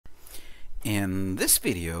In this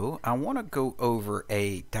video, I want to go over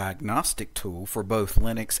a diagnostic tool for both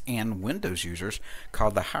Linux and Windows users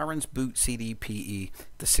called the Hiren's BootCD PE,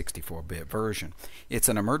 the 64-bit version. It's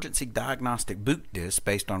an emergency diagnostic boot disk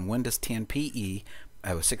based on Windows 10 PE,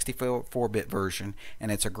 a 64-bit version,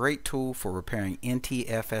 and it's a great tool for repairing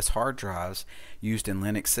NTFS hard drives used in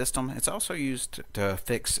Linux system. It's also used to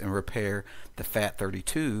fix and repair the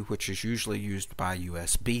FAT32, which is usually used by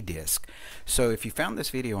USB disk. So if you found this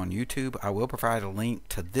video on YouTube, I will provide a link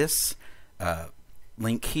to this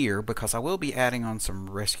link here, because I will be adding on some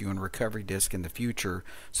rescue and recovery disk in the future,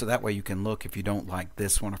 so that way you can look if you don't like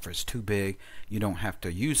this one. If it's too big, you don't have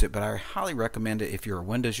to use it, but I highly recommend it if you're a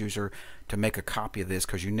Windows user to make a copy of this,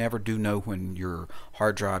 because you never do know when your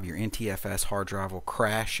hard drive, your NTFS hard drive, will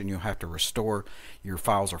crash and you'll have to restore your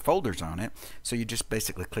files or folders on it. So you just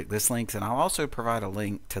basically click this link, and I'll also provide a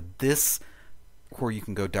link to this where you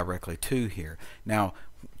can go directly to here. Now,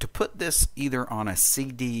 to put this either on a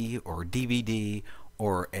CD or DVD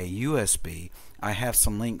or a USB, I have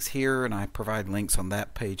some links here, and I provide links on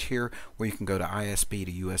that page here where you can go to ISB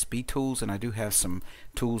to USB tools, and I do have some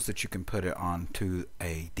tools that you can put it onto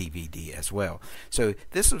a DVD as well. So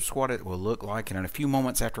this is what it will look like, and in a few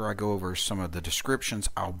moments after I go over some of the descriptions,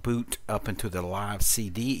 I'll boot up into the live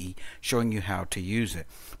CD showing you how to use it.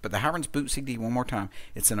 But the Hiren's BootCD, one more time,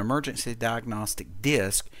 it's an emergency diagnostic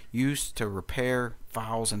disk used to repair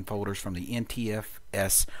files and folders from the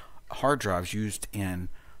NTFS hard drives used in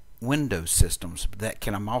Windows systems that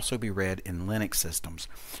can also be read in Linux systems.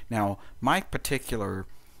 Now, my particular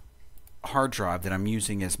hard drive that I'm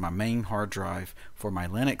using as my main hard drive for my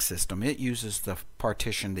Linux system, it uses the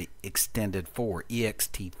partition, the extended 4,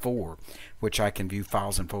 ext4, which I can view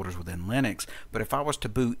files and folders within Linux. But if I was to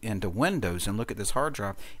boot into Windows and look at this hard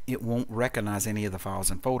drive, it won't recognize any of the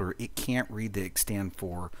files and folder. It can't read the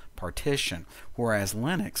extend4 partition, whereas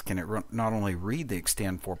Linux can not only read the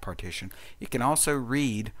extend4 partition, it can also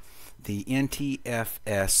read the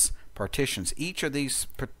NTFS partitions. Each of these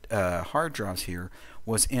hard drives here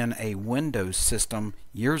was in a Windows system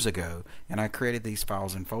years ago, and I created these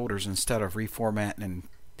files and folders. Instead of reformatting and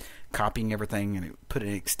copying everything and put it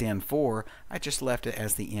in extend4, I just left it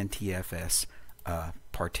as the NTFS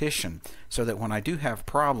partition, so that when I do have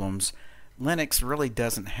problems, Linux really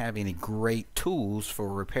doesn't have any great tools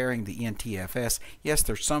for repairing the NTFS. Yes,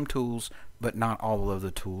 there's some tools, but not all of the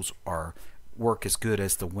tools work as good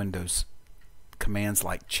as the Windows commands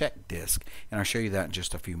like check disk, and I'll show you that in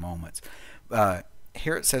just a few moments.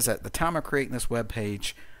 Here it says at the time of creating this web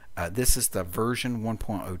page, this is the version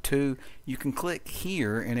 1.02. You can click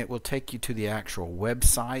here and it will take you to the actual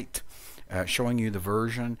website showing you the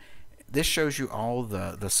version. This shows you all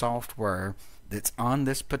the software that's on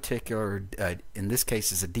this particular, in this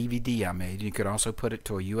case is a DVD I made. You could also put it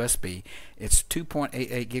to a USB. It's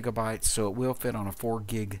 2.88 gigabytes, so it will fit on a 4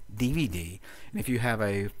 gig DVD. And if you have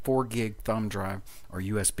a 4 gig thumb drive or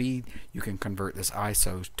USB, you can convert this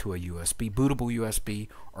ISO to a USB, bootable USB,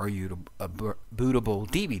 or a bootable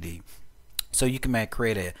DVD. So you can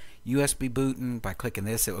create a USB booting by clicking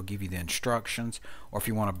this. It will give you the instructions, or if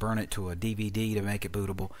you want to burn it to a DVD to make it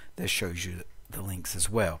bootable, this shows you the links as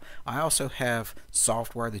well. I also have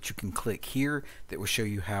software that you can click here that will show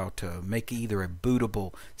you how to make either a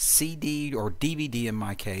bootable CD or DVD in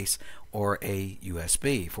my case, or a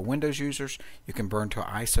USB. For Windows users, you can burn to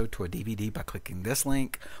an ISO to a DVD by clicking this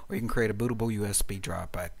link, or you can create a bootable USB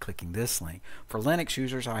drive by clicking this link. For Linux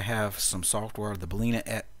users, I have some software, the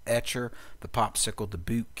Balena Etcher, the Popsicle, the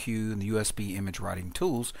BootQ, and the USB image writing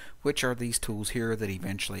tools, which are these tools here that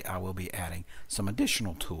eventually I will be adding some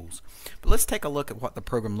additional tools. But let's take a look at what the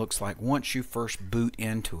program looks like once you first boot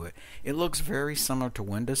into it. It looks very similar to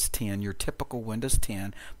Windows 10, your typical Windows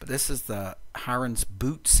 10, but this is the Hiren's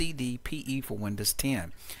BootCD PE for Windows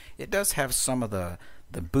 10. It does have some of the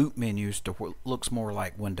boot menus to what looks more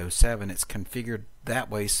like Windows 7. It's configured that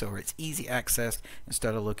way so it's easy access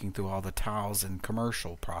instead of looking through all the tiles and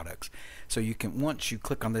commercial products. So you can, once you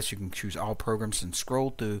click on this, you can choose all programs and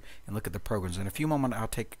scroll through and look at the programs. In a few moments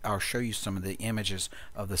I'll show you some of the images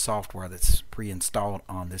of the software that's pre-installed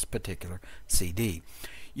on this particular CD.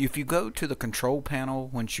 If you go to the control panel,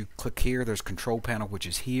 once you click here, there's control panel, which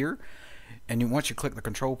is here. And once you click the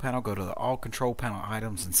control panel, go to the all control panel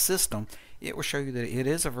items and system. It will show you that it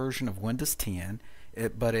is a version of Windows 10,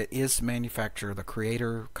 but it is manufacturer, the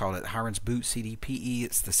creator called it Hiren's BootCD PE.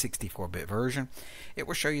 It's the 64-bit version. It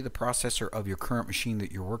will show you the processor of your current machine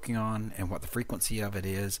that you're working on and what the frequency of it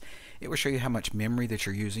is. It will show you how much memory that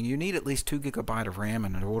you're using. You need at least 2 gigabytes of RAM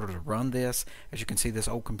in order to run this. As you can see, this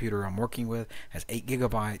old computer I'm working with has 8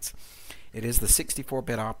 gigabytes. It is the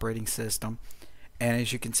 64-bit operating system. And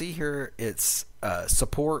as you can see here, it's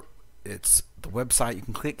support it's the website. You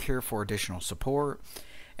can click here for additional support,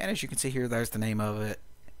 and as you can see here, there's the name of it,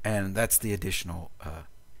 and that's the additional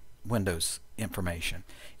Windows information.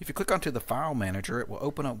 If you click onto the file manager, it will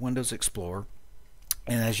open up Windows Explorer.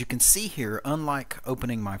 And as you can see here, unlike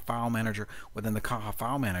opening my file manager within the Caja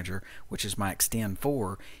file manager, which is my Extend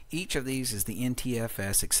 4, each of these is the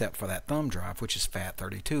NTFS except for that thumb drive, which is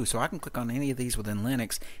FAT32. So I can click on any of these within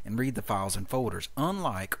Linux and read the files and folders,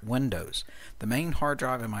 unlike Windows. The main hard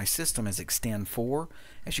drive in my system is Extend 4.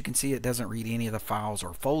 As you can see, it doesn't read any of the files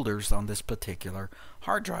or folders on this particular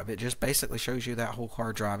hard drive. It just basically shows you that whole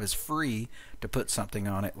hard drive is free to put something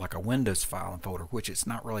on it like a Windows file and folder, which it's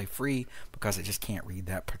not really free because it just can't read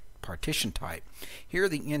that partition type. Here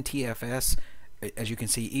the NTFS, as you can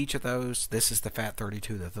see, each of those, this is the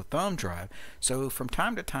FAT32, the thumb drive. So from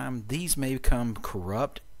time to time, these may become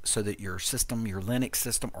corrupt so that your system, your Linux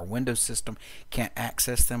system or Windows system, can't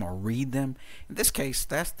access them or read them. In this case,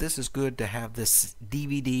 this is good to have this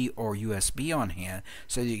DVD or USB on hand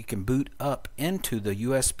so that you can boot up into the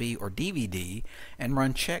USB or DVD and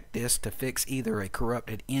run check disk to fix either a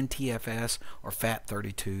corrupted NTFS or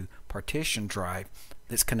FAT32 partition drive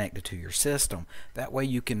that's connected to your system. That way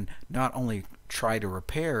you can not only try to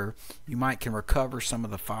repair, you can recover some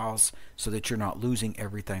of the files so that you're not losing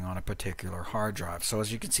everything on a particular hard drive. So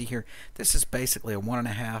as you can see here, this is basically a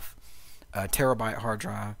 1.5 terabyte hard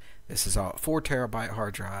drive. This is a 4 terabyte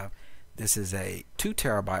hard drive. This is a 2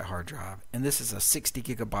 terabyte hard drive, and this is a 60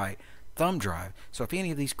 gigabyte thumb drive. So if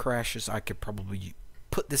any of these crashes, I could probably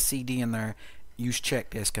put the CD in there, use check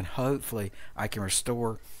disk, and hopefully I can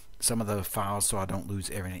restore some of the files so I don't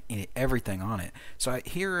lose everything on it. So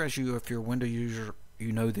here, if you're a Windows user,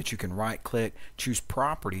 you know that you can right click, choose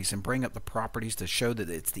properties, and bring up the properties to show that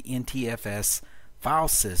it's the NTFS file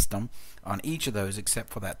system on each of those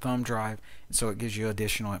except for that thumb drive. And so it gives you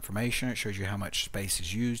additional information. It shows you how much space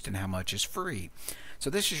is used and how much is free.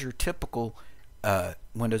 So this is your typical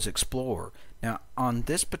Windows Explorer. Now on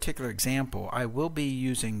this particular example, I will be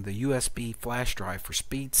using the USB flash drive for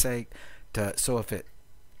speed's sake, so if it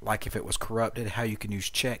was corrupted, how you can use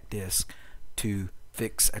check disk to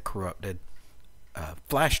fix a corrupted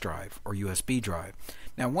flash drive or USB drive.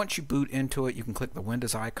 Now once you boot into it, you can click the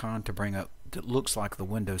Windows icon to bring up that looks like the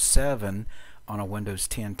Windows 7 on a Windows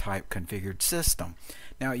 10 type configured system.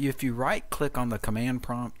 Now if you right click on the command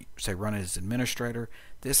prompt, say run as administrator,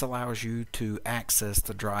 this allows you to access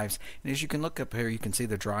the drives, and as you can look up here, you can see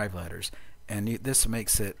the drive letters, and this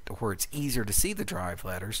makes it where it's easier to see the drive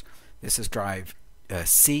letters. This is drive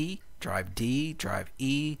C, drive D, drive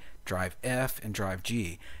E, drive F, and drive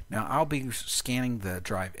G. Now I'll be scanning the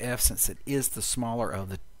drive F since it is the smaller of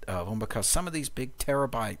them, because some of these big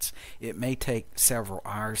terabytes, it may take several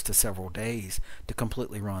hours to several days to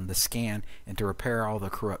completely run the scan and to repair all the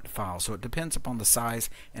corrupted files. So it depends upon the size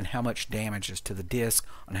and how much damage is to the disk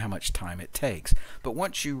on how much time it takes. But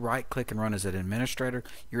once you right click and run as an administrator,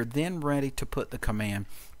 you're then ready to put the command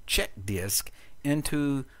check disk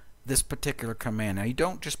into this particular command. Now you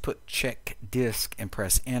don't just put check disk and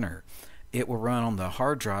press enter. It will run on the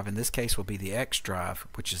hard drive. In this case will be the X drive,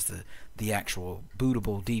 which is the actual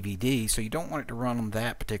bootable DVD. So you don't want it to run on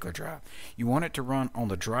that particular drive. You want it to run on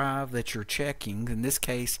the drive that you're checking. In this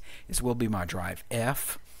case, it will be my drive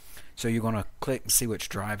F. So you're going to click and see which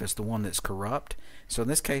drive is the one that's corrupt. So in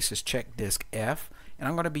this case it's check disk F, and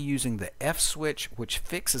I'm going to be using the F switch, which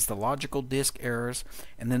fixes the logical disk errors,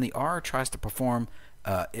 and then the R tries to perform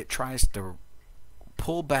it tries to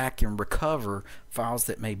pull back and recover files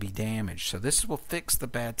that may be damaged. So this will fix the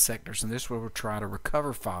bad sectors, and this will try to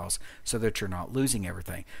recover files so that you're not losing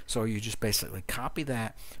everything. So you just basically copy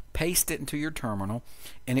that, paste it into your terminal,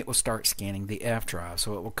 and it will start scanning the F drive.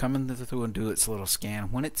 So it will come in through and do its little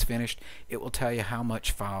scan. When it's finished, it will tell you how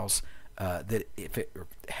much files, that if it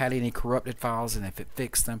had any corrupted files and if it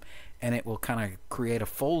fixed them, and it will kind of create a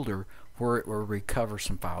folder where it will recover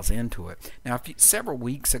some files into it. Now several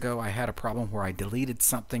weeks ago I had a problem where I deleted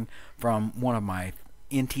something from one of my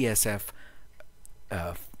NTFS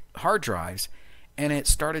hard drives, and it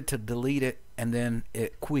started to delete it, and then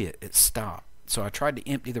it quit, it stopped. So I tried to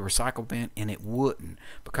empty the recycle bin, and it wouldn't,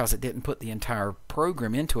 because it didn't put the entire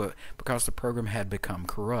program into it, because the program had become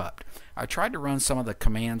corrupt. I tried to run some of the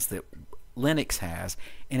commands that Linux has,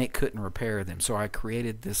 and it couldn't repair them. So I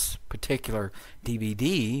created this particular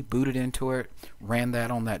DVD, booted into it, ran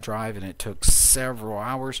that on that drive, and it took several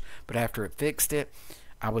hours. But after it fixed it,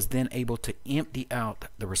 I was then able to empty out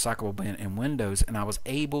the recyclable bin in Windows, and I was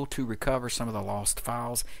able to recover some of the lost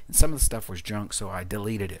files, and some of the stuff was junk, so I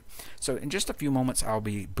deleted it. So in just a few moments I'll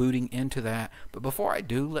be booting into that, but before I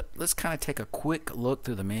do, let's kind of take a quick look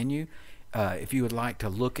through the menu if you would like to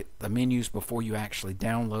look at the menus before you actually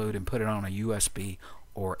download and put it on a USB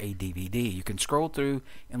or a DVD. You can scroll through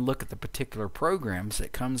and look at the particular programs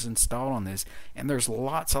that comes installed on this, and there's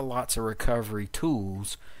lots of recovery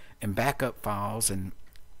tools and backup files and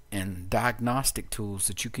diagnostic tools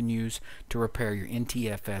that you can use to repair your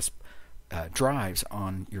NTFS drives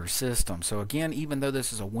on your system. So again, even though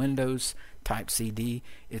this is a Windows type CD,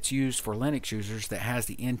 it's used for Linux users that has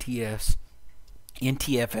the NTFS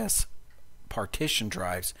partition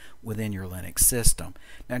drives within your Linux system.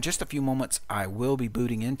 Now in just a few moments I will be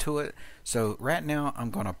booting into it, so right now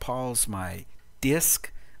I'm going to pause my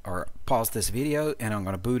disk, or pause this video, and I'm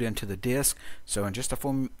going to boot into the disk. So in just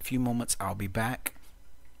a few moments I'll be back.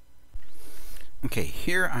 Okay,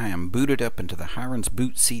 here I am booted up into the Hiren's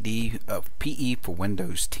BootCD of PE for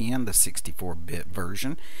Windows 10, the 64-bit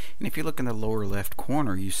version. And if you look in the lower left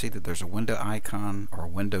corner, you see that there's a window icon or a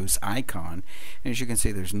Windows icon. And as you can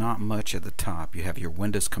see, there's not much at the top. You have your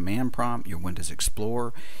Windows command prompt, your Windows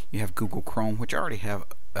Explorer, you have Google Chrome, which I already have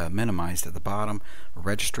minimized at the bottom, a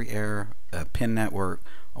registry error, a pin network,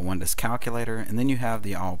 a Windows calculator, and then you have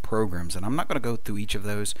the all programs. And I'm not going to go through each of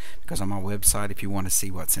those because on my website, if you want to see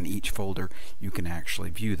what's in each folder, you can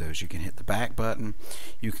actually view those. You can hit the back button,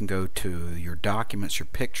 you can go to your documents, your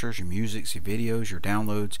pictures, your music, your videos, your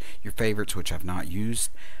downloads, your favorites, which I've not used.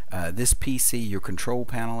 This PC, your control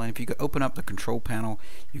panel, and if you open up the control panel,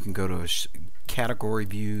 you can go to a category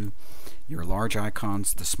view, your large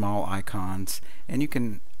icons, the small icons, and you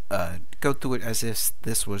can go through it as if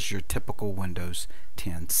this was your typical Windows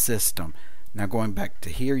 10 system. Now going back to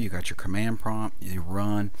here, you got your command prompt, you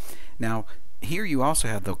run. Now here you also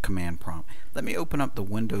have the command prompt. Let me open up the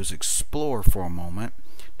Windows Explorer for a moment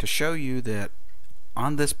to show you that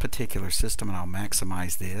on this particular system, and I'll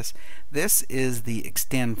maximize this. This is the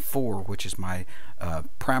Extend 4, which is my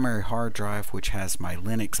primary hard drive, which has my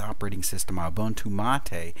Linux operating system, my Ubuntu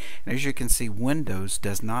Mate. And as you can see, Windows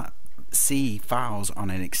does not see files on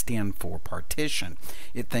an Extend 4 partition.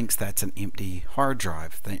 It thinks that's an empty hard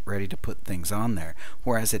drive ready to put things on there,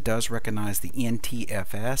 whereas it does recognize the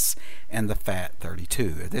NTFS and the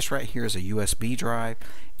FAT32. This right here is a USB drive,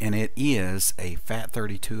 and it is a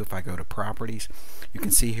FAT32. If I go to properties, you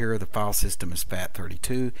can see here the file system is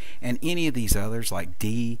FAT32, and any of these others like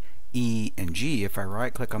D, E, and G, if I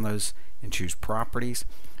right click on those and choose properties,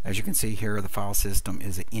 as you can see here, the file system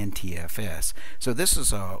is an NTFS. So this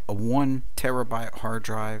is a 1 terabyte hard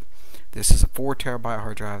drive. This is a 4 terabyte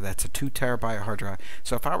hard drive. That's a 2 terabyte hard drive.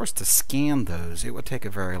 So if I was to scan those, it would take a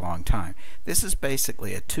very long time. This is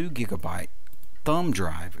basically a 2 gigabyte thumb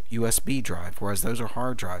drive, USB drive, whereas those are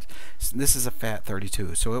hard drives. So this is a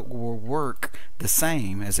FAT32, so it will work the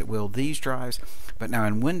same as it will these drives, but now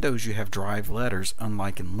in Windows you have drive letters,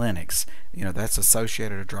 unlike in Linux. You know, that's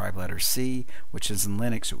associated a drive letter C, which is in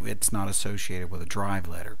Linux, it's not associated with a drive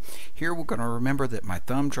letter. Here we're going to remember that my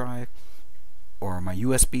thumb drive or my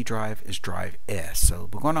USB drive is drive S. So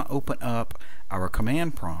we're going to open up our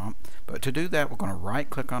command prompt, but to do that we're going to right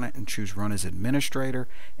click on it and choose Run as Administrator,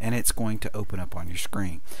 and it's going to open up on your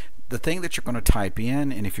screen. The thing that you're going to type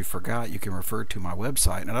in, and if you forgot, you can refer to my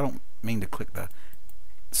website, and I don't mean to click the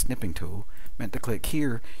snipping tool, I meant to click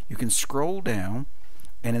here. You can scroll down,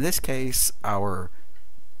 and in this case our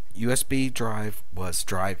USB drive was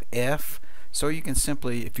drive F. So you can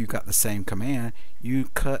simply, if you've got the same command, you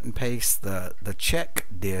cut and paste the check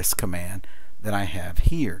disk command that I have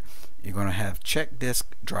here. You're going to have check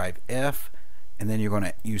disk drive F, and then you're going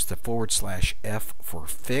to use the /F for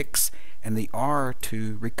fix, and the R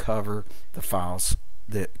to recover the files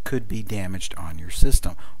that could be damaged on your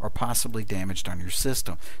system or possibly damaged on your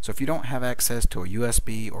system. So if you don't have access to a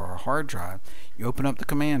USB or a hard drive, you open up the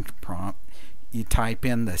command prompt, you type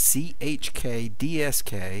in the CHKDSK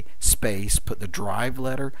space, put the drive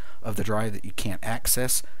letter of the drive that you can't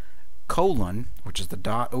access, colon, which is the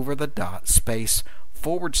dot over the dot, space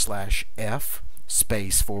 /F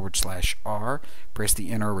space /R, press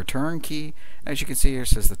the enter return key. As you can see here, it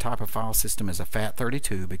says the type of file system is a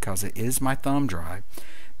FAT32 because it is my thumb drive.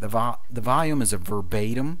 The volume is a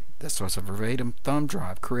verbatim. This was a verbatim thumb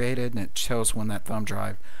drive created, and it tells when that thumb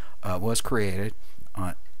drive was created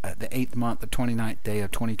on the 8th month, the 29th day of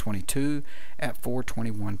 2022 at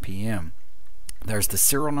 4:21 p.m. There's the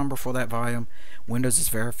serial number for that volume. Windows is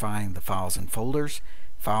verifying the files and folders.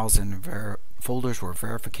 Files and folders where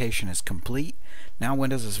verification is complete. Now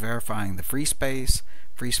Windows is verifying the free space.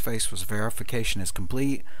 Free space was verification is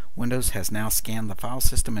complete. Windows has now scanned the file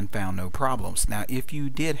system and found no problems. Now if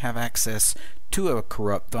you did have access to a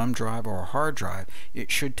corrupt thumb drive or a hard drive,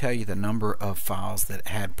 it should tell you the number of files that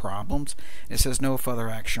had problems. It says no further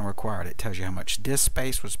action required. It tells you how much disk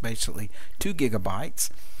space was, basically 2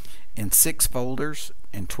 gigabytes. in 6 folders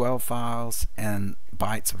and 12 files and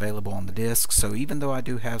bytes available on the disk. So even though I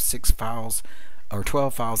do have 6 files or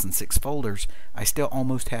 12 files in 6 folders, I still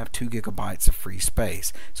almost have 2 gigabytes of free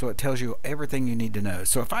space. So it tells you everything you need to know.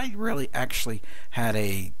 So if I really actually had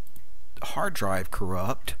a hard drive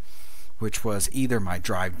corrupt, which was either my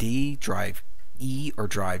drive D, drive E, or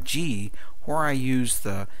drive G, where I use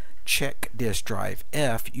the check disk drive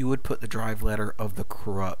F, you would put the drive letter of the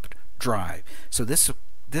corrupt drive. So this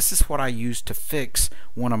is what I used to fix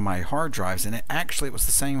one of my hard drives, and it was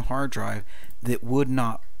the same hard drive that would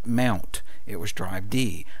not mount. It was drive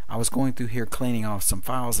D. I was going through here cleaning off some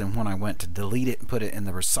files, and when I went to delete it and put it in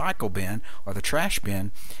the recycle bin or the trash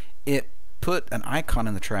bin, it put an icon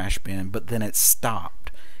in the trash bin, but then it stopped.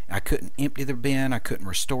 I couldn't empty the bin, I couldn't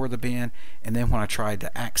restore the bin, and then when I tried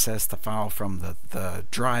to access the file from the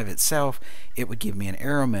drive itself, it would give me an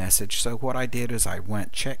error message. So what I did is I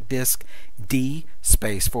went check disk D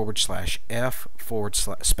space /F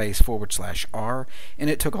space /R, and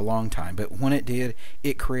it took a long time, but when it did,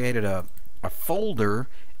 it created a folder,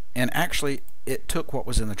 and actually it took what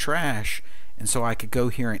was in the trash, and so I could go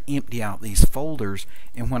here and empty out these folders,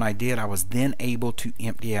 and when I did, I was then able to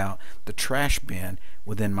empty out the trash bin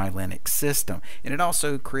within my Linux system. And it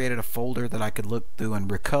also created a folder that I could look through and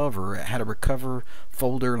recover. It had a recover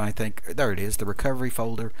folder, and I think there it is, the recovery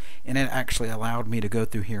folder, and it actually allowed me to go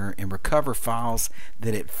through here and recover files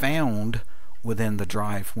that it found within the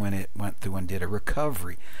drive when it went through and did a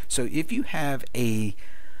recovery. So if you have a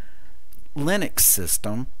Linux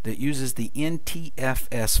system that uses the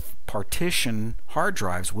NTFS partition hard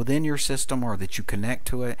drives within your system, or that you connect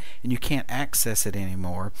to it and you can't access it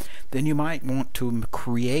anymore, then you might want to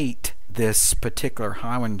create this particular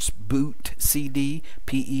Hiren's BootCD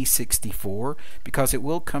PE64, because it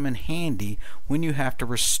will come in handy when you have to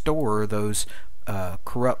restore those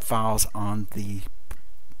corrupt files on the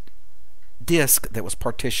disk that was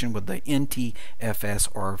partitioned with the NTFS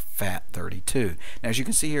or FAT32. Now, as you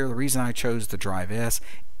can see here, the reason I chose the drive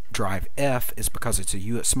F is because it's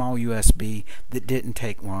a small USB that didn't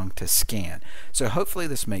take long to scan. So hopefully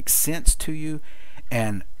this makes sense to you,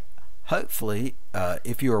 and hopefully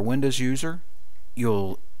if you're a Windows user,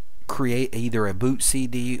 you'll create either a boot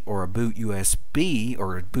CD or a boot USB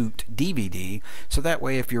or a boot DVD, so that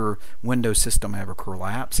way if your Windows system ever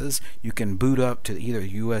collapses, you can boot up to either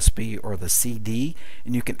USB or the CD,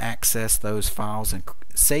 and you can access those files and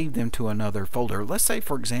save them to another folder. Let's say,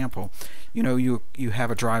 for example, you have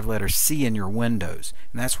a drive letter C in your Windows,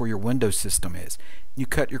 and that's where your Windows system is. You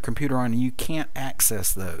cut your computer on and you can't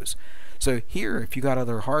access those. So here, if you got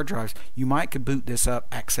other hard drives, you could boot this up,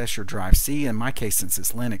 access your drive C. In my case, since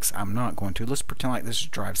it's Linux, I'm not going to. Let's pretend like this is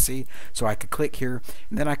drive C. So I could click here,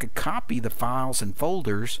 and then I could copy the files and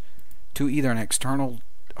folders to either an external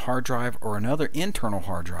hard drive or another internal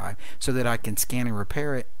hard drive, so that I can scan and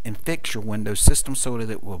repair it and fix your Windows system so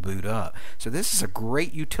that it will boot up. So this is a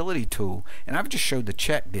great utility tool, and I've just showed the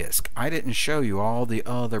check disk. I didn't show you all the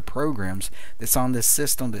other programs that's on this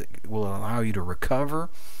system that will allow you to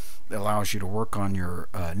recover. It allows you to work on your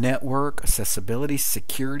network, accessibility,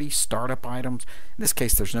 security, startup items. In this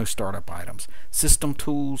case, there's no startup items. System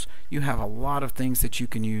tools. You have a lot of things that you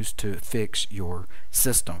can use to fix your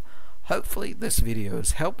system. Hopefully this video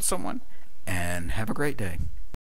has helped someone, and have a great day.